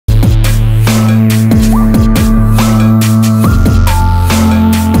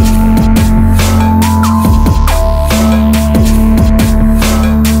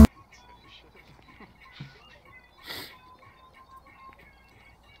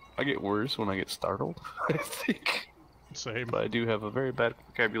I get worse when I get startled, I think. Same. But I do have a very bad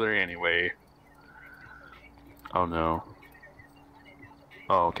vocabulary anyway. Oh no.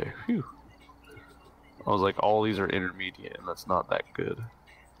 Oh, okay. Phew. I was like, all these are intermediate, and that's not that good.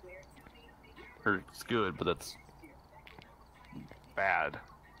 Or it's good, but that's bad.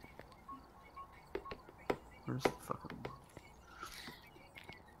 Where's the fucking...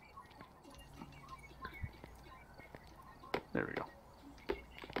 There we go.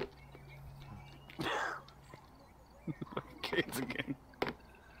 Kids again.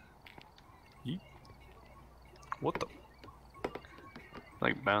 Yeet. What the?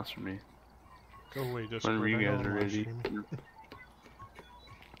 Like bounce from me. Go away, just Whenever you guys are ready.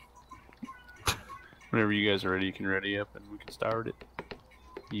 Whenever you guys are ready, you can ready up and we can start it.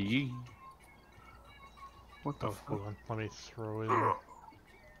 Yee. What the fuck? Hold on, let me throw in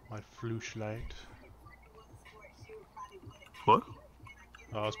my flashlight. What?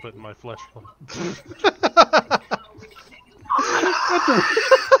 Oh, I was putting my flashlight.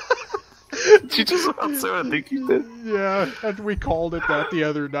 Did you just say what I think you did? Yeah, and we called it that the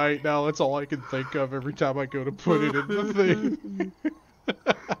other night. Now that's all I can think of every time I go to put it in the thing.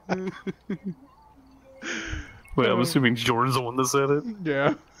 Wait, I'm assuming Jordan's the one that said it?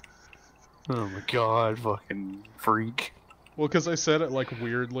 Yeah. Oh my god, fucking freak. Well, because I said it like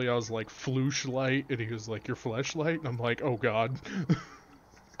weirdly, I was like, flashlight, and he was like, your flashlight? And I'm like, oh god.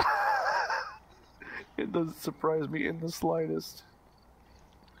 It doesn't surprise me in the slightest.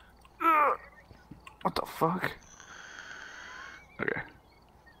 What the fuck? Okay.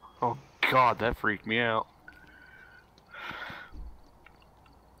 Oh god, that freaked me out.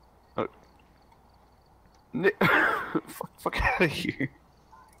 Oh. Fuck out of here.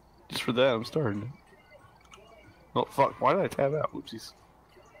 Just for that, I'm starting. Oh fuck, why did I tab out? Whoopsies.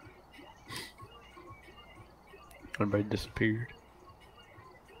 Everybody disappeared.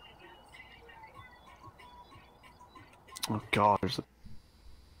 Oh god, there's a...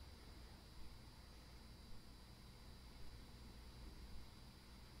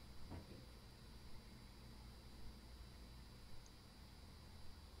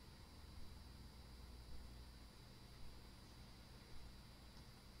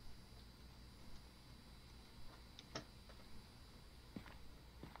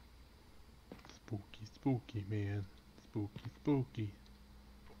 Spooky, spooky, man. Spooky, spooky.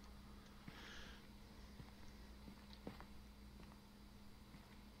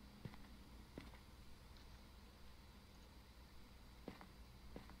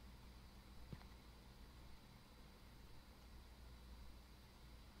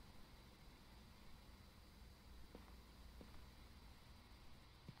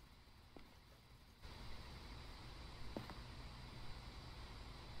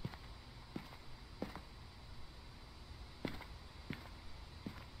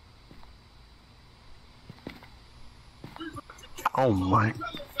 Oh my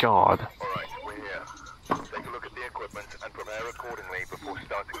god. Alright, we're here. Take a look at the equipment and prepare accordingly before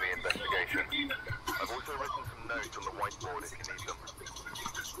starting the investigation. I've also written some notes on the whiteboard if you need them.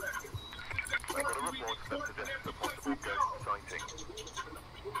 I've got a report that suggests a possible ghost sighting.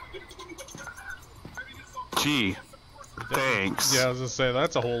 Gee. Thanks. Yeah, I was gonna say,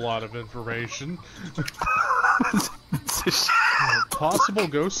 that's a whole lot of information. Possible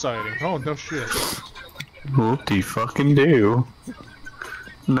ghost sighting. Oh, no shit. Whoop-de fucking do.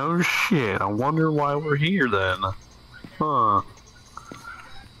 No shit, I wonder why we're here then. Huh.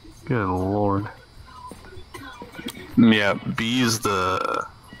 Good lord. Yeah, B is the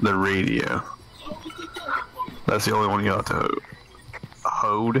radio. That's the only one you have to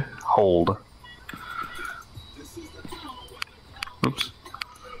hold. Oops.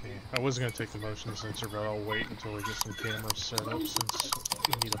 Yeah, I was gonna take the motion sensor, but I'll wait until we get some cameras set up since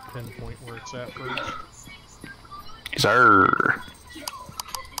we need a pinpoint where it's at first. Sir.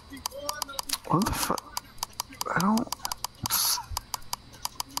 What the fuck? I don't...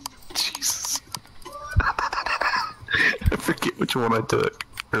 Jesus. I forget which one I took.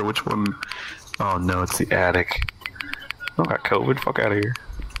 Or which one... Oh no, it's the attic. I got COVID, fuck out of here.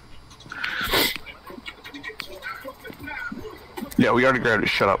 Yeah, we already grabbed it,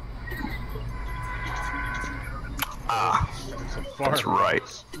 shut up. Ah, that's right.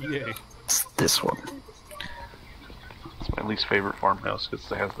 Yay. It's this one. It's my least favorite farmhouse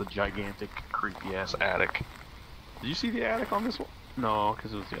because it has the gigantic, creepy ass attic. Did you see the attic on this one? No,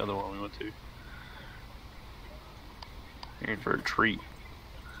 because it was the other one we went to. You're in for a treat.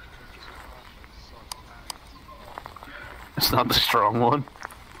 It's not the strong one.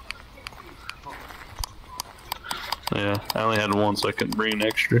 Yeah, I only had one, so I couldn't bring an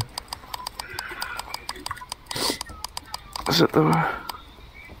extra. Is it the...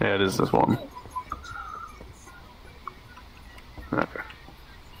 Yeah, it is this one. Okay.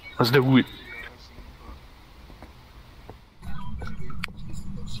 Let's do it.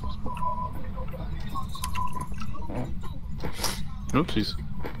 Oopsies.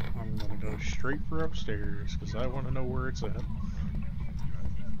 I'm gonna go straight for upstairs because I want to know where it's at.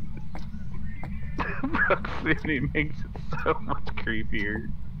 Proximity makes it so much creepier.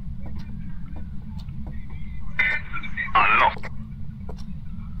 Oh no!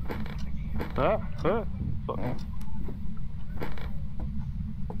 Fuck.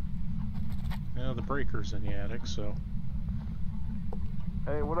 Yeah, the breaker's in the attic, so.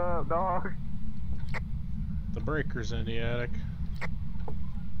 Hey, what up, dog? The breaker's in the attic.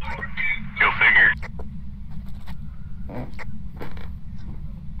 Go figure.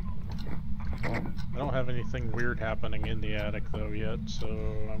 I don't have anything weird happening in the attic though yet, so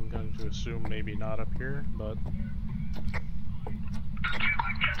I'm going to assume maybe not up here, but.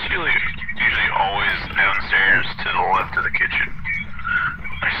 It's usually always downstairs to the left of the kitchen.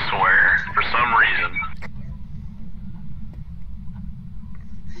 I swear, for some reason.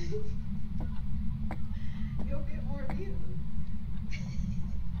 You'll get more views.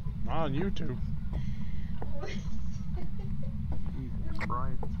 On YouTube. Jesus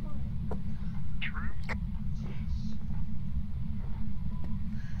Christ.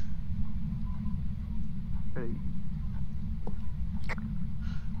 Hey.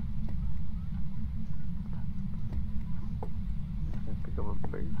 Can't pick up a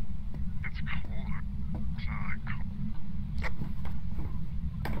bear. It's colder. It's not like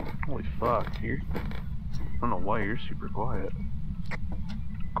cold. Holy fuck, here. I don't know why you're super quiet.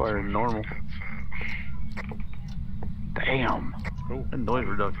 Quieter than normal. Damn. Oh, And noise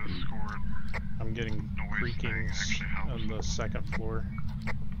reduction. I'm getting creakings on the second floor.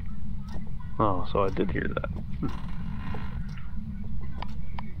 Oh, so I did hear that.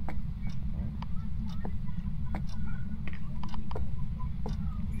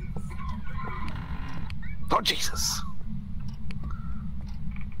 Oh, Jesus!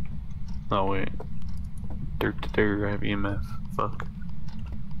 Oh, wait. Dirt to dirt, I have EMF. Fuck.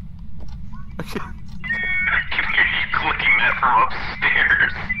 I can hear you clicking that from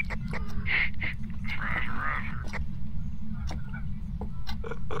upstairs. Roger.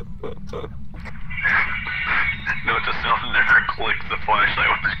 No, it just never clicks the flashlight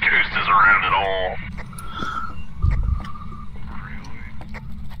when this ghost is around at all. Really?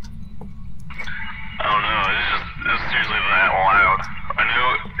 I don't know, it's seriously that loud. I know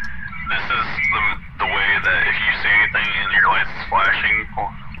this is the way that if you see anything and your lights is flashing,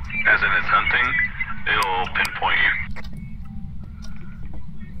 as in it's hunting, it'll pinpoint you.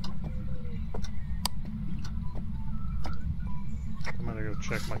 I'm gonna go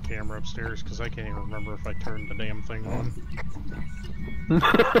check my camera upstairs because I can't even remember if I turned the damn thing on.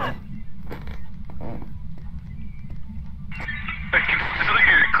 I can still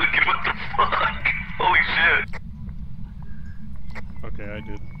hear it clicking, what the fuck? Holy shit. Okay, I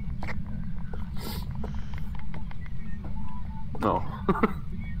did. No.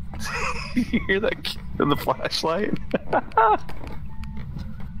 You hear that in the flashlight?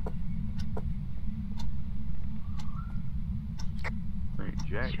 Hey,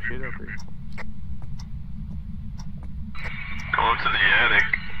 Jack, shit up here. Go up to the attic.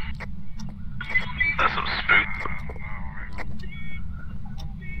 That's some spook.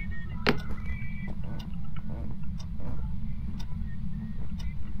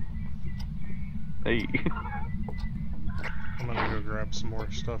 Hey. I'm gonna go grab some more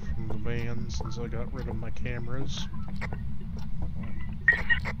stuff from the van since I got rid of my cameras.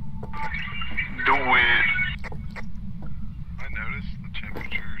 Do it. I noticed the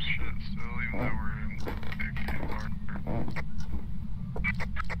temperatures shit still, even though we're in big water.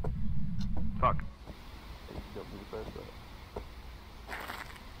 Fuck.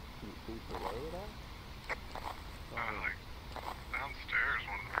 Like, downstairs,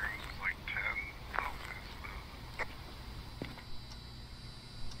 one of the rooms was like 10 Celsius.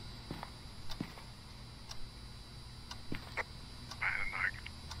 I had no idea.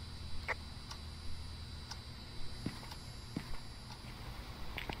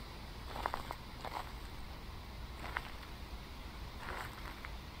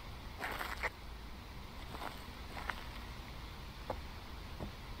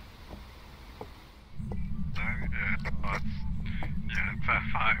 It's at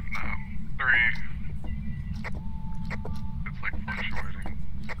 5 now. 3. It's like fluctuating.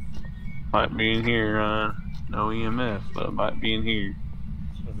 Might be in here, no EMF, but it might be in here.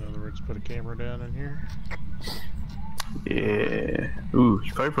 So in other words, put a camera down in here. Yeah. Ooh,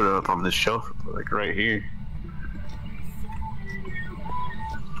 you probably put it up on this shelf, like right here.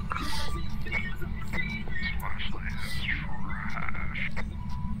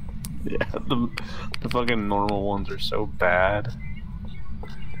 the fucking normal ones are so bad.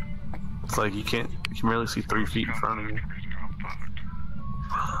 It's like you can barely see 3 feet in front of you.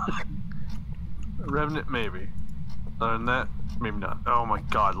 Revenant, maybe. Other than that, maybe not. Oh my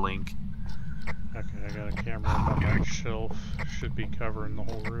god, Link. Okay, I got a camera up on that shelf. Should be covering the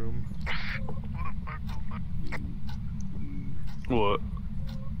whole room. What?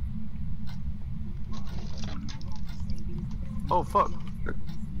 Oh fuck.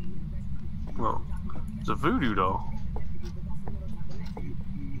 Well, it's a voodoo doll.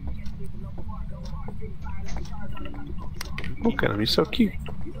 Look at him, he's so cute.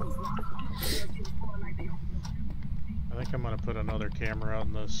 I think I'm gonna put another camera out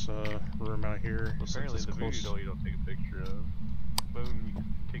in this room out here. Apparently since the it's voodoo close. doll you don't take a picture of. Bone you can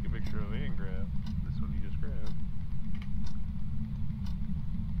take a picture of and grab. This one you just grab.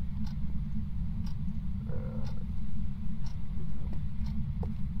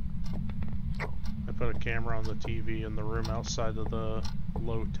 I put a camera on the TV in the room outside of the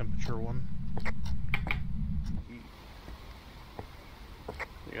low temperature one.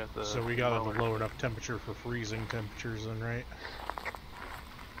 You got the So we got a low enough temperature for freezing temperatures then, right?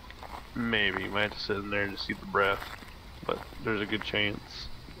 Maybe, you might have to sit in there to see the breath. But there's a good chance.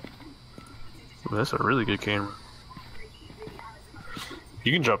 Ooh, that's a really good camera.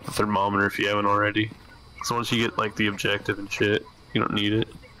 You can drop the thermometer if you haven't already. So once you get like the objective and shit, you don't need it.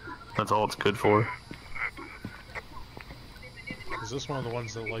 That's all it's good for. Is this one of the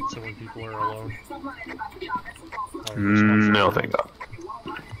ones that likes it when people are alone? Oh, No, thank God.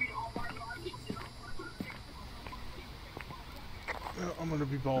 I'm gonna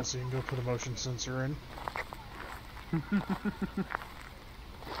be ballsy and go put a motion sensor in. Oh,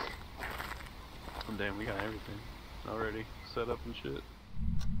 damn, we got everything already set up and shit.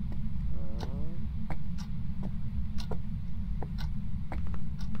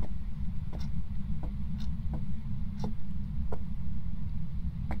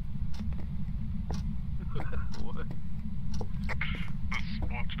 What? Let's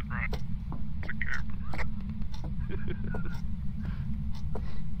watch it right. The camera.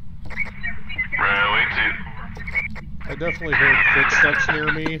 Right, wait too. I definitely heard footsteps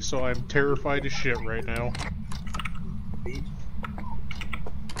near me, so I'm terrified as shit right now.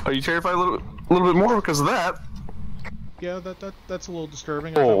 Are you terrified a little bit more because of that? Yeah, that's a little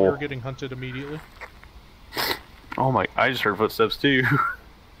disturbing. I thought we were getting hunted immediately. Oh my, I just heard footsteps too.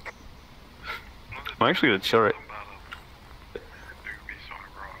 I'm actually gonna chill right.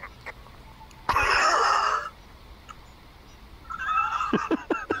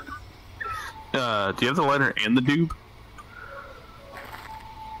 Do you have the lighter and the doob?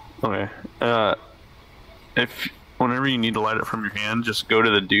 Okay. If whenever you need to light it from your hand, just go to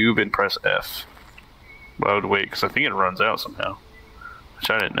the doob and press F. But I would wait because I think it runs out somehow,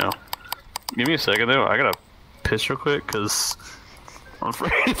 which I didn't know. Give me a second though. I gotta piss real quick because I'm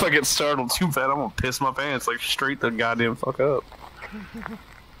afraid if I get startled too bad, I'm gonna piss my pants like straight the goddamn fuck up.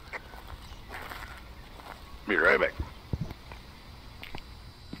 Be right back.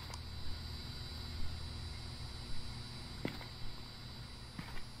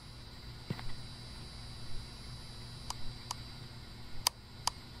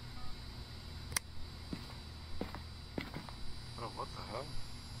 Oh, what the hell?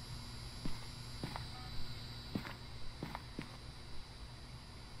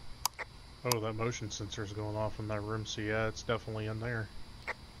 Oh, that motion sensor's going off in that room, so yeah, it's definitely in there.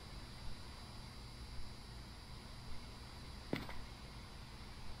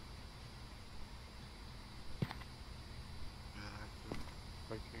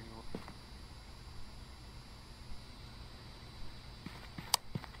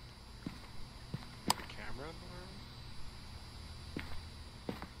 Camera in the room?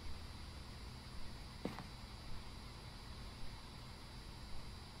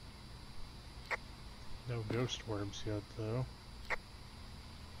 No ghost worms yet, though.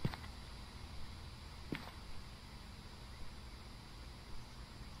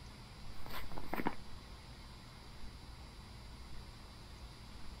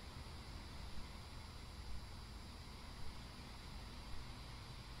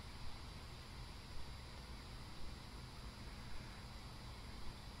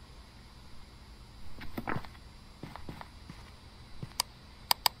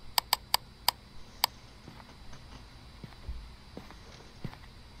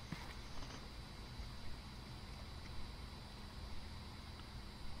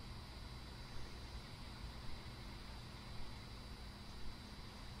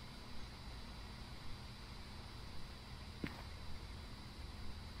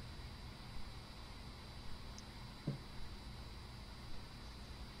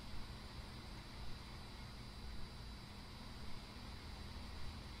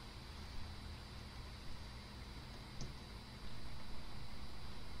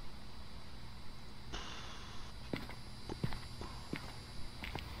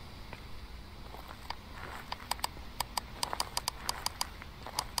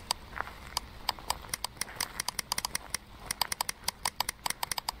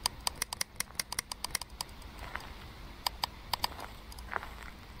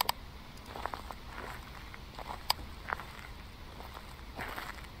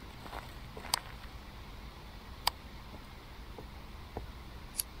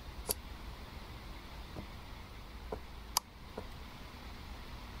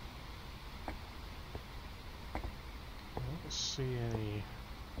 see any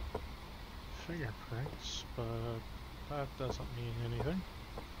fingerprints, but that doesn't mean anything.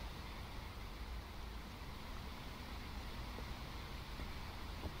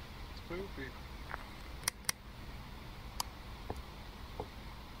 Spoopy.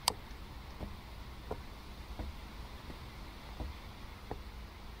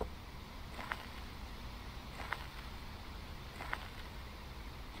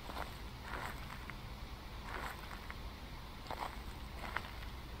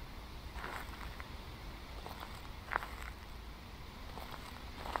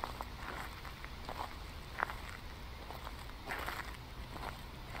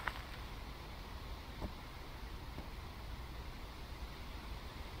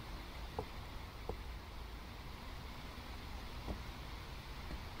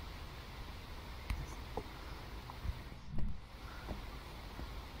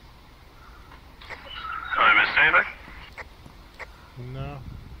 Have I missed anything? No.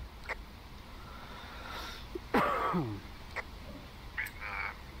 Thing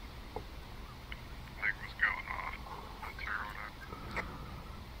was going off.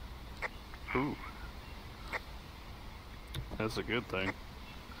 Ooh. That's a good thing.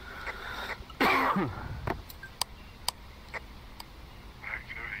 Activity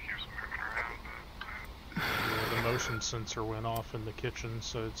keeps moving around, but Yeah, the motion sensor went off in the kitchen,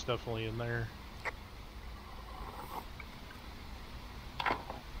 so it's definitely in there.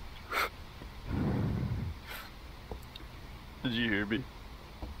 Did you hear me?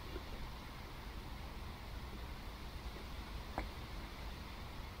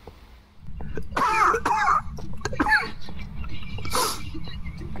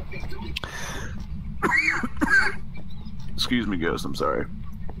 Excuse me, Ghost, I'm sorry.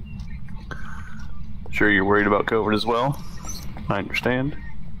 Sure you're worried about COVID as well? I understand.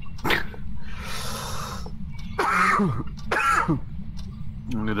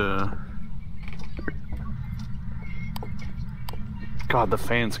 I'm gonna... God, the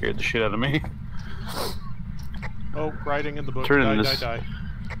fan scared the shit out of me. Oh, writing in the book. Turn Die, in die, this- die.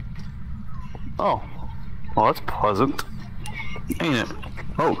 Oh. Well, that's pleasant. Ain't it?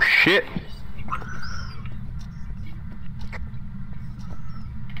 Oh, shit.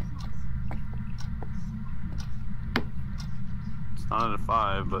 It's not at a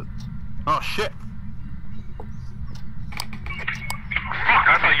 5, but... Oh, shit! fuck,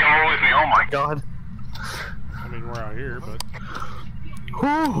 I thought y'all were with me. Oh my god. I mean, we're out here, but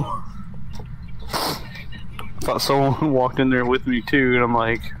Whew. Thought someone walked in there with me too, and I'm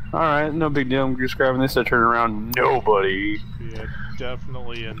like, alright, no big deal, I'm just grabbing this. I turn around, nobody. yeah,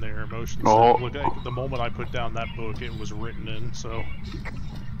 definitely in there. Motion Oh. sensor. Look, the moment I put down that book, it was written in, so...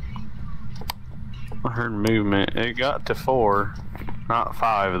 I heard movement. It got to 4, not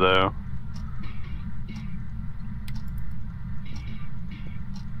 5 though.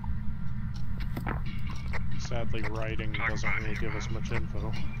 Sadly, writing doesn't really give us much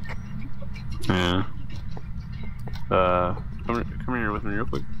info. Yeah. Come here with me real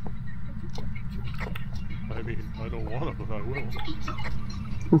quick. I mean, I don't want to, but I will.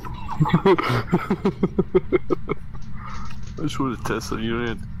 I just want to test the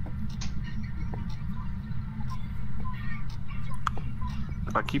unit.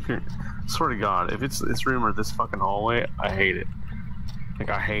 I keep hearing. Swear to God, if it's this room or this fucking hallway, I hate it. Like,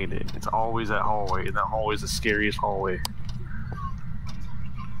 I hate it. It's always that hallway, and that hallway is the scariest hallway.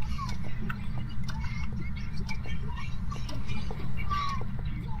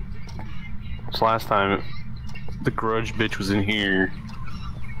 This last time, the grudge bitch was in here.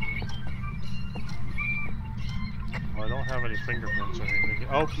 Well, I don't have any fingerprints or anything.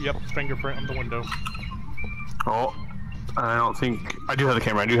 Oh, yep, fingerprint on the window. Oh, I don't think... I do have the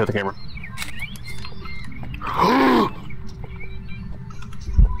camera, I do have the camera.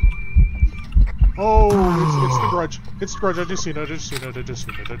 Oh, it's the grudge. It's the grudge. I just seen it. I just seen it. I just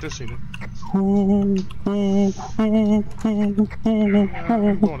seen it. I just seen it.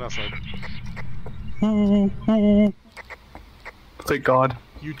 I'm going outside. Thank God.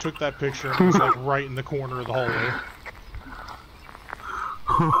 You took that picture and it was like right in the corner of the hallway.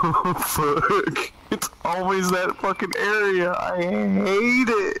 Fuck. It's always that fucking area. I hate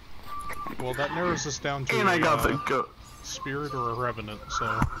it. Well, that narrows us down to And I got the a spirit or a revenant, so...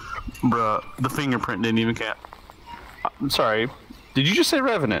 Bruh, the fingerprint didn't even count. I'm sorry. Did you just say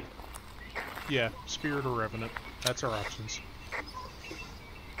revenant? Yeah, spirit or revenant. That's our options.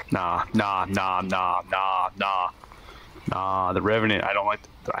 Nah. Nah, the revenant, I don't like.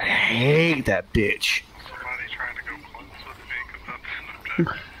 I hate that bitch. Somebody trying to go close with me because that's an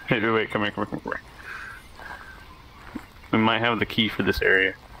objective. Hey, wait, come here. We might have the key for this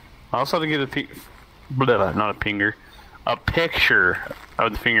area. I also have to get a not a pinger. a picture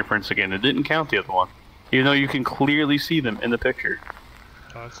of the fingerprints again. It didn't count the other one, even though you can clearly see them in the picture.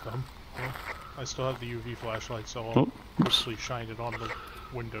 Oh, that's dumb. Well, I still have the UV flashlight, so I'll quickly shine it on the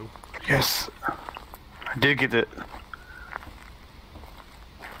window. Yes, I did get it.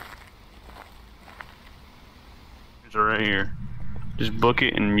 It's right here. Just book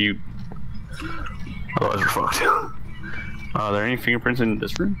it and mute. Otherwise we're fucked. Are there any fingerprints in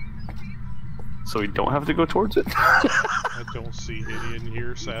this room? So we don't have to go towards it? I don't see any in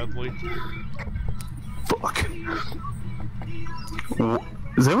here, sadly. Fuck.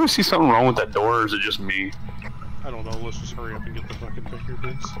 Does anyone see something wrong with that door, or is it just me? I don't know, let's just hurry up and get the fucking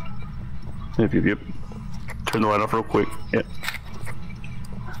fingerprints. Yep. Turn the light off real quick. Yep.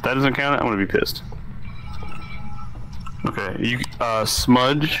 If that doesn't count it, I'm gonna be pissed. Okay, you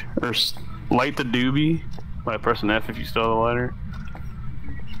smudge or light the doobie by pressing F if you still have the lighter.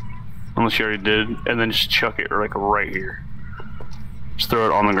 Unless you already did, and then just chuck it like right here. Just throw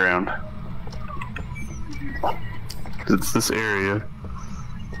it on the ground. It's this area.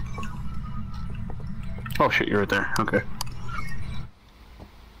 Oh shit, you're right there. Okay.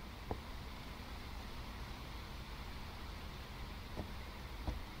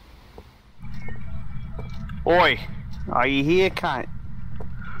 Oi! Are you here, cunt?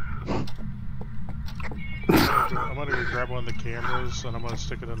 I'm gonna go grab one of the cameras and I'm gonna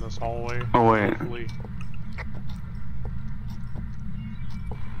stick it in this hallway. Oh wait. Hopefully.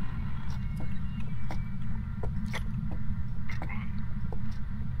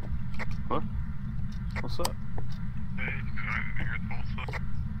 What? What's up? Hey, you're Tulsa.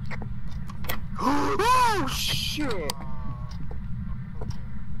 Oh shit!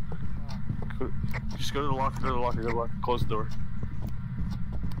 Just go to the locker, go to the locker, go to the locker. Close the door.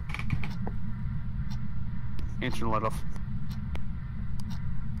 Answer the light off.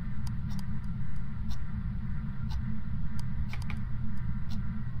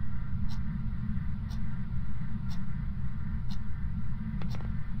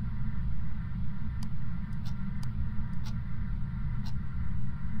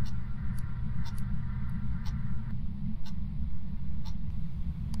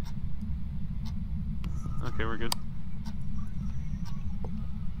 Okay, we're good.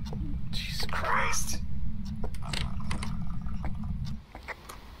 Jesus Christ.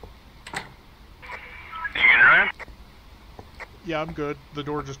 You getting Ryan? Yeah, I'm good. The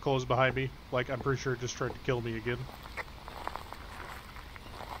door just closed behind me. Like, I'm pretty sure it just tried to kill me again.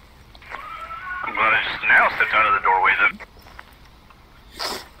 I'm glad I just now stepped out of the doorway then.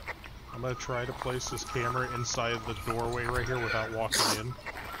 I'm gonna try to place this camera inside the doorway right here without walking in.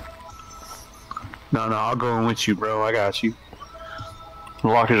 No, I'll go in with you, bro. I got you. The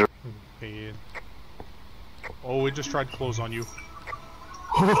lockers are. And... oh, it just tried to close on you.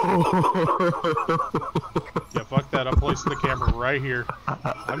 Yeah, fuck that. I'm placing the camera right here.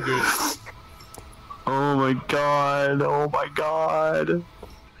 I'm good. Oh my god. Oh my god.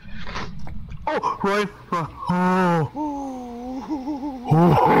 Oh, right. Oh.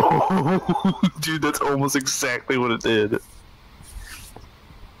 Dude, that's almost exactly what it did.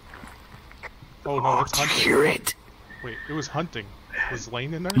 Oh no, it's Did you hunting. hear it? Wait, it was hunting. Was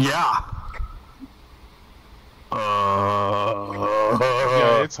Lane in there? Yeah.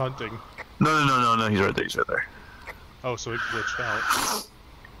 Yeah, it's hunting. No, he's right there, Oh, so it glitched out.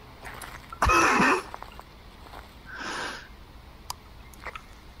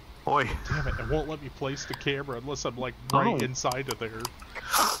 Boy. Damn it, it won't let me place the camera unless I'm like right inside of there.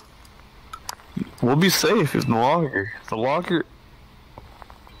 We'll be safe in the locker. The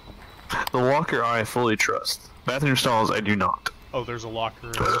locker I fully trust. Bathroom stalls I do not. Oh, there's a locker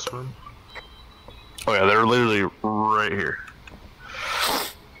in this room. Oh yeah, they're literally right here.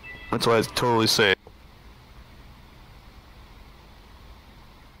 That's why it's totally safe.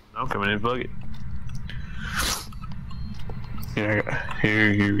 I'm coming in, bug it. Yeah,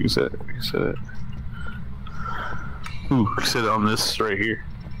 here, we can set it. Ooh, we can set it on this right here.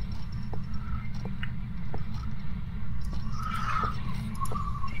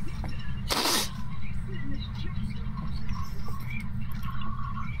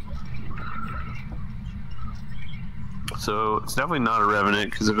 So, it's definitely not a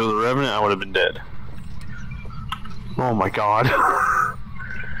Revenant, because if it was a Revenant, I would have been dead. Oh my god.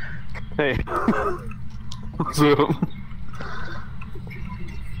 Hey. What's up?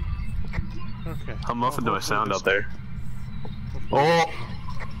 Okay. How muffled do I sound this- out there? Oh!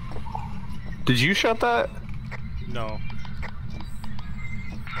 Did you shut that? No.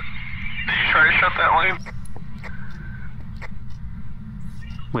 Did you try to shut that lane?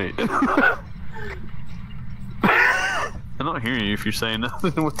 Wait. I'm not hearing you if you're saying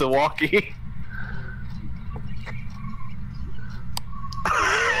nothing with the walkie.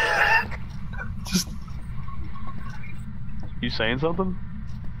 saying something?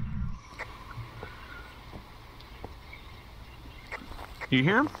 You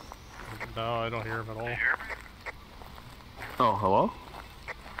hear him? No, I don't hear him at all. Oh, hello?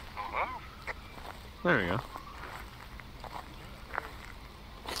 Hello? There we go.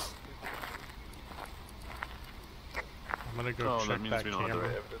 I'm gonna go Oh, check that means that we don't have the camera.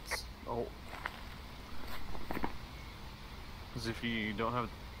 right evidence. Oh. Because if you don't have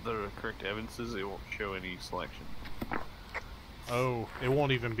the correct evidences, it won't show any selection. Oh, it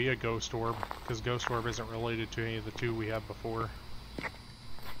won't even be a ghost orb, because ghost orb isn't related to any of the two we had before.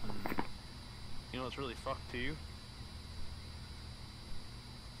 You know what's really fucked too?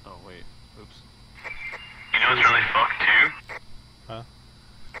 Oh wait, oops. You know what's really fucked too? Huh?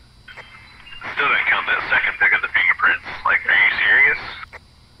 Still didn't count that second pick of the fingerprints. Like, are you serious?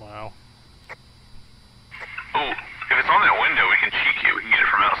 Wow. Oh, if it's on that window, we can cheek it. We can get it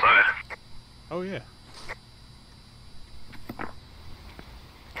from outside. Oh yeah.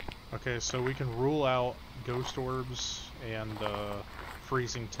 Okay, so we can rule out ghost orbs and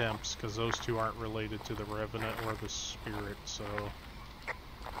freezing temps, because those two aren't related to the Revenant or the Spirit, so...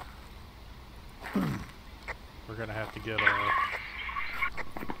 we're gonna have to get a...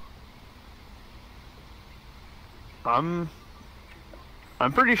 I'm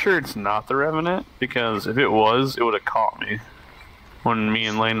pretty sure it's not the Revenant, because if it was, it would have caught me when me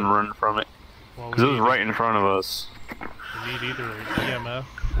and Lane run from it. Well, Because it was right in front of us. we need either an EMF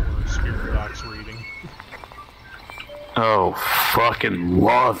or a Spirit Box reading. Oh, fucking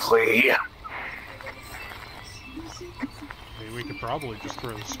lovely. I mean, we could probably just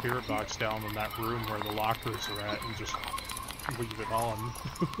throw the Spirit Box down in that room where the lockers are at and just leave it on.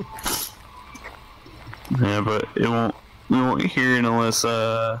 Yeah, but we won't hear it unless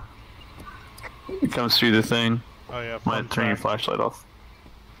it comes through the thing. Oh yeah, Might turn your flashlight off.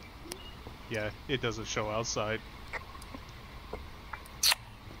 Yeah, it doesn't show outside.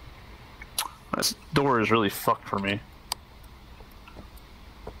 This door is really fucked for me.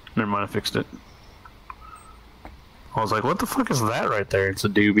 Never mind, I fixed it. I was like, what the fuck is that right there? It's a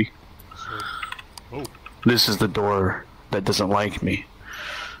doobie. So, oh, This is the door that doesn't like me.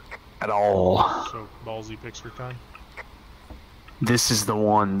 At all. so ballsy picture time. This is the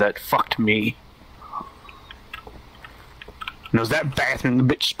one that fucked me. And it was that bathroom the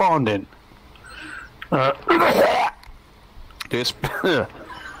bitch spawned in. This.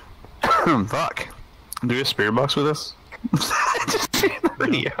 Fuck. Do a spirit box with us? Just see the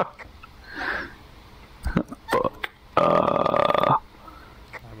video. Fuck. I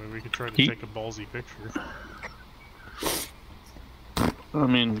mean, we could try to He- take a ballsy picture. I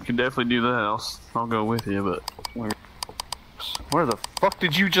mean, you can definitely do that. I'll go with you, but where the fuck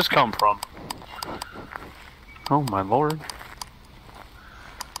did you just come from? Oh my lord.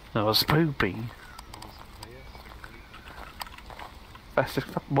 That was poopy. Fast as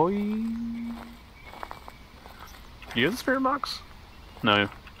fuck, boy. You have the spirit box? No,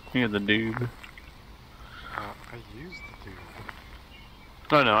 you had the doob. I used the tube,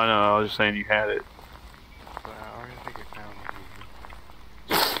 I know. I was just saying you had it. but I don't think it found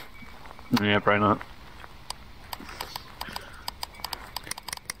the Yeah, probably not.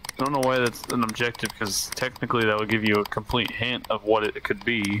 I don't know why that's an objective, because technically that would give you a complete hint of what it could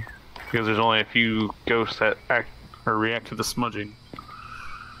be, because there's only a few ghosts that act or react to the smudging.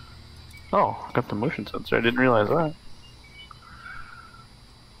 Oh, I got the motion sensor. I didn't realize that.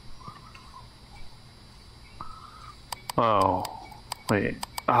 Oh, wait.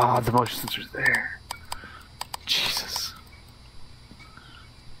 Ah, the motion sensor's there. Jesus.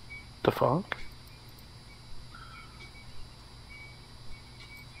 The fuck?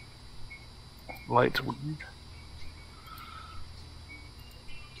 Light's weird.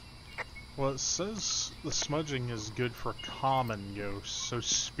 Well, it says the smudging is good for common ghosts, so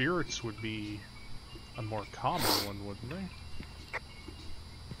spirits would be a more common one, wouldn't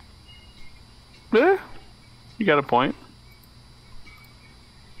they? Eh, you got a point.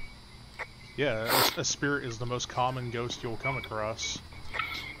 Yeah, a spirit is the most common ghost you'll come across.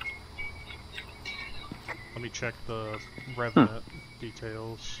 Let me check the Revenant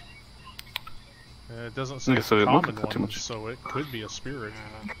details. It doesn't say I a guess I didn't look common at that too one, much. so it could be a spirit.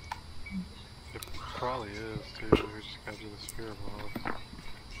 Yeah. It probably is too. We just gotta do the spirit box.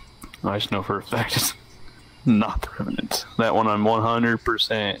 I just know for a fact it's not the Revenant. That one I'm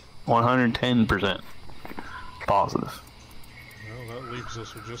 100%, 110% positive. Well, that leaves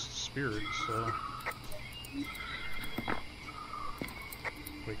us with just spirits, so...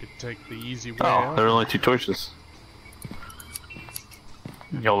 we could take the easy way Oh, out. there are only two choices.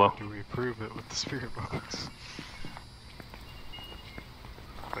 YOLO. Do we prove it with the spirit box?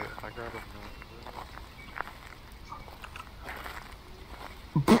 Wait, I grabbed a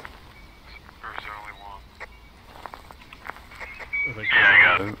Or is there only one? I think Yeah,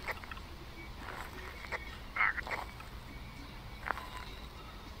 I got it. Okay.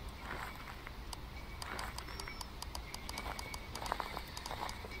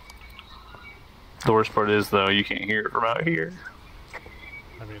 The worst part is, though, you can't hear it from out here.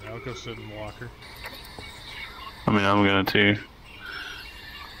 I mean, I'll go sit in the locker. I mean, I'm gonna too.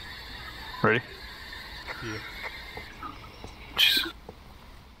 Ready? Yeah. Jeez.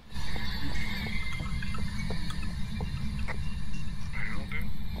 What you gonna do?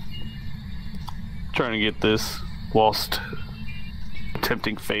 Trying to get this whilst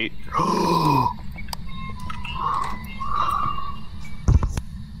tempting fate.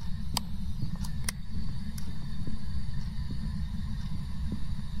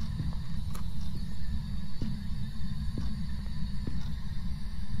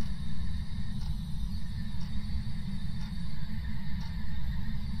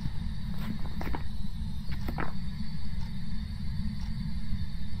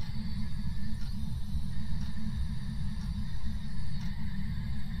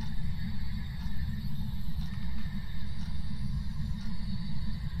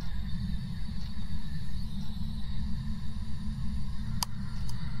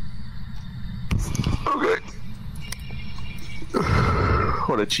 Okay.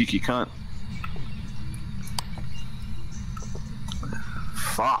 What a cheeky cunt.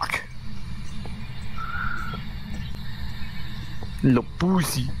 Fuck. Le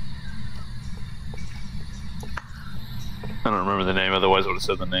pussy. I don't remember the name, otherwise I would have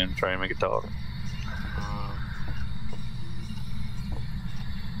said the name to try and make it talk.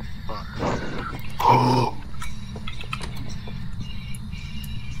 Fuck.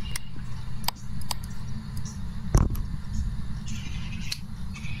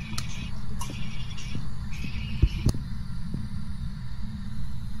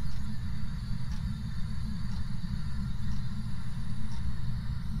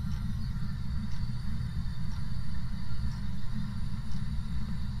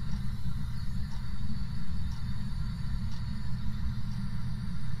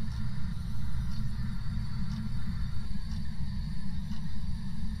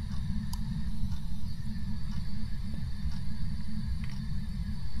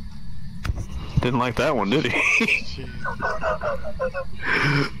 Didn't like that one, did he? Jeez.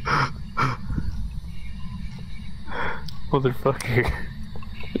 Motherfucker.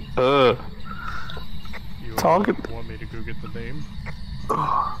 You Talking. want me to go get the name?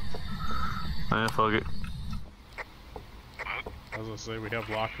 Man, fuck it. I was gonna say, we have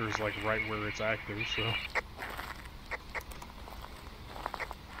lockers like right where it's active, so.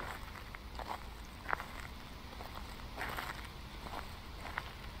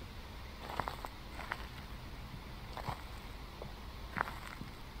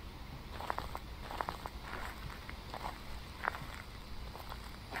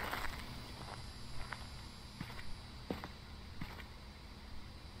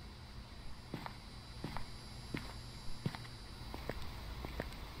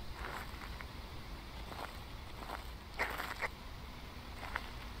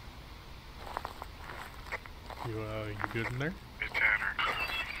 You good in there? Hey Tanner,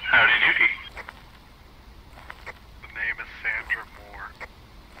 Howdy doody. the name is Sandra Moore.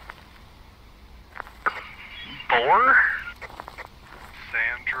 Boar?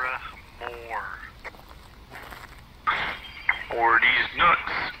 Sandra Moore. Or these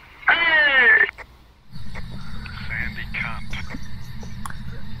nuts? Hey! Sandy cunt.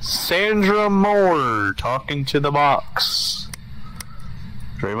 Sandra Moore talking to the box.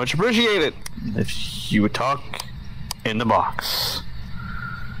 Very much appreciate it. If you would talk in the box.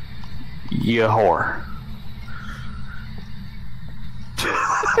 You whore.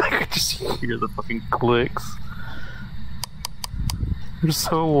 I could just hear the fucking clicks. They're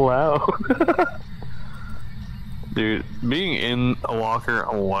so loud. Dude, being in a locker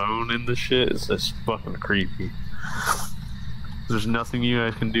alone in this shit is just fucking creepy. There's nothing you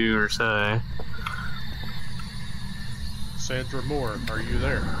guys can do or say. Sandra Moore, are you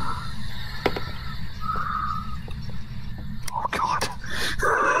there? Oh god.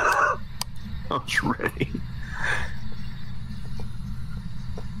 I was ready.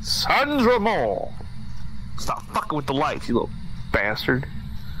 Sandra Moore! Stop fucking with the lights, you little bastard.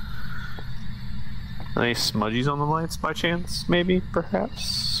 Any smudgies on the lights by chance? Maybe,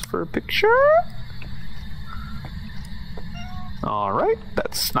 perhaps, for a picture? Alright,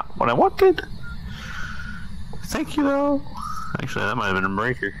 that's not what I wanted. Thank you, though. Actually, that might have been a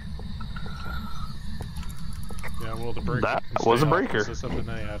breaker. Yeah, well, the breaker. That can was stay a off. breaker. This is something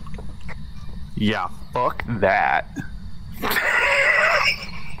they had. Yeah, fuck that.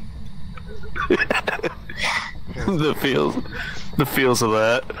 the feels of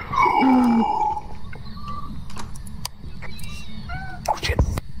that. Oh shit.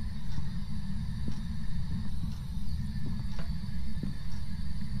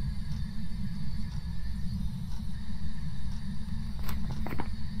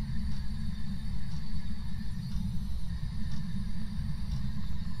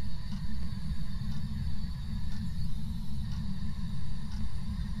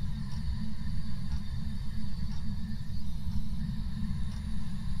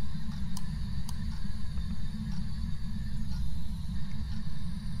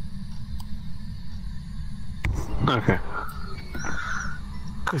 Okay.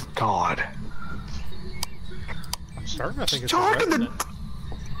 Good God. I'm starting to think it's a Talking to- revenant.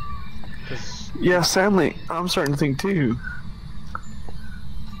 'Cause Yeah, sadly, I'm starting to think too.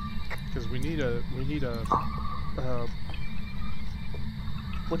 we need a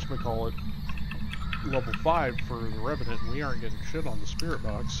whatchamacallit, level 5 for the revenant, and we aren't getting shit on the spirit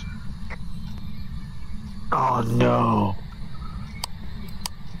box. Oh no.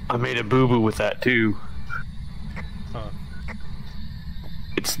 I made a boo-boo with that too. Huh.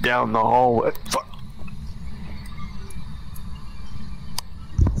 It's down the hallway. Fuck.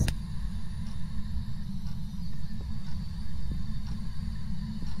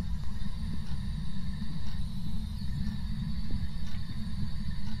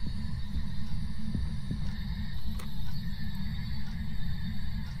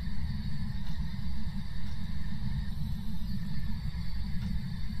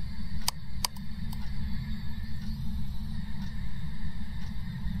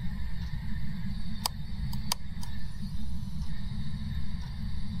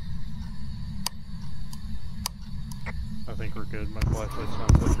 I think we're good. My flashlight's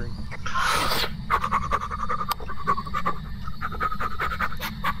not flickering.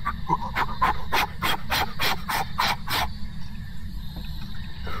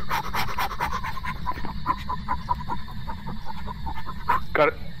 Got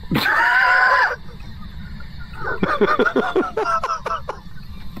it.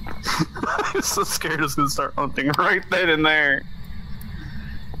 I was so scared I was gonna start hunting right then and there.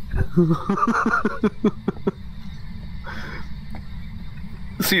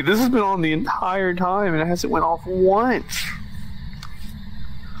 See, this has been on the entire time and it hasn't went off once.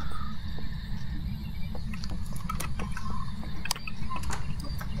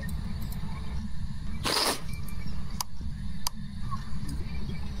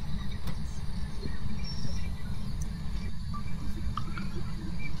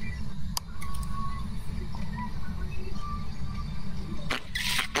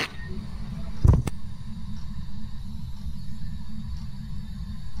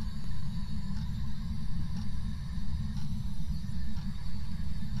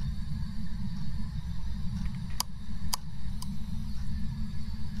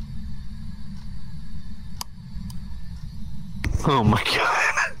 Oh my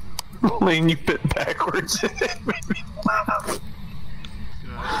god. Lane, you bit backwards. It made me laugh.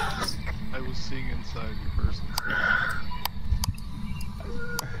 Yeah, I was seeing inside your person's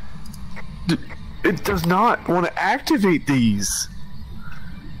It does not want to activate these.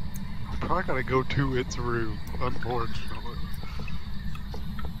 Probably gotta go to its room, unfortunately.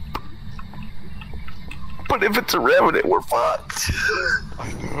 But if it's a revenant, we're fucked.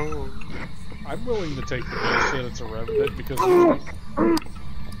 I know. I'm willing to take the guess that it's a revenant because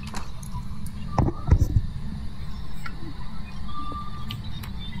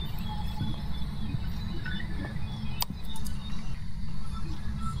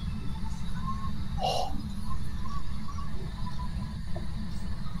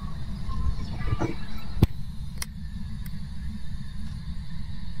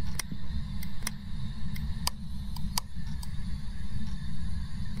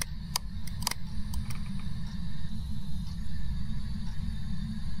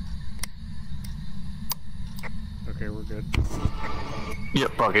okay, we're good.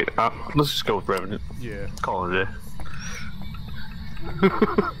 Yep, fuck it. Let's just go with revenant. Yeah. Call it a day.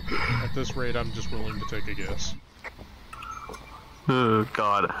 At this rate, I'm just willing to take a guess. Oh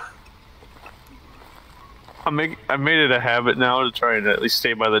god. I made it a habit now to try and at least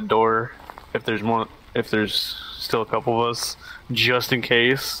stay by the door if there's still a couple of us, just in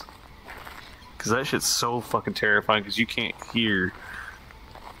case. Cause that shit's so fucking terrifying because you can't hear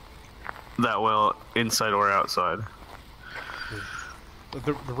that well inside or outside.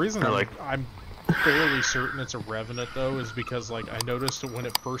 The reason Or I'm fairly certain it's a revenant though is because like I noticed that when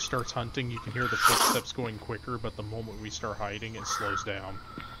it first starts hunting you can hear the footsteps going quicker, but the moment we start hiding it slows down.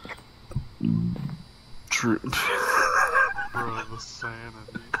 True. Bro, the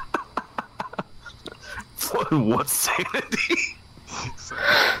sanity. What sanity?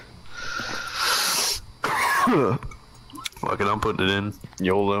 Fucking, I'm putting it in.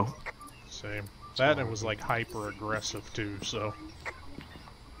 YOLO. Same. That and it was like hyper aggressive too, so.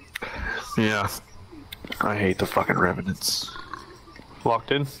 Yeah. I hate the fucking revenants.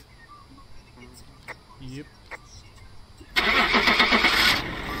 Locked in? Yep.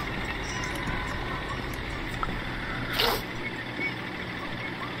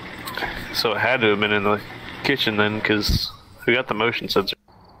 So it had to have been in the kitchen then, because we got the motion sensor.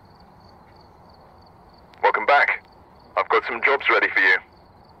 Welcome back. I've got some jobs ready for you.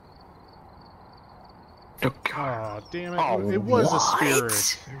 Oh, God. Aw, damn it. Oh, it was what? a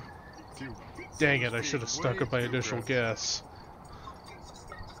spirit. Dang it, I should have stuck with my initial guess.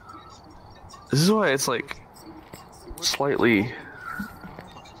 This is why it's like slightly.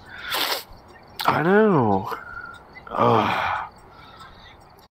 I know. Ugh.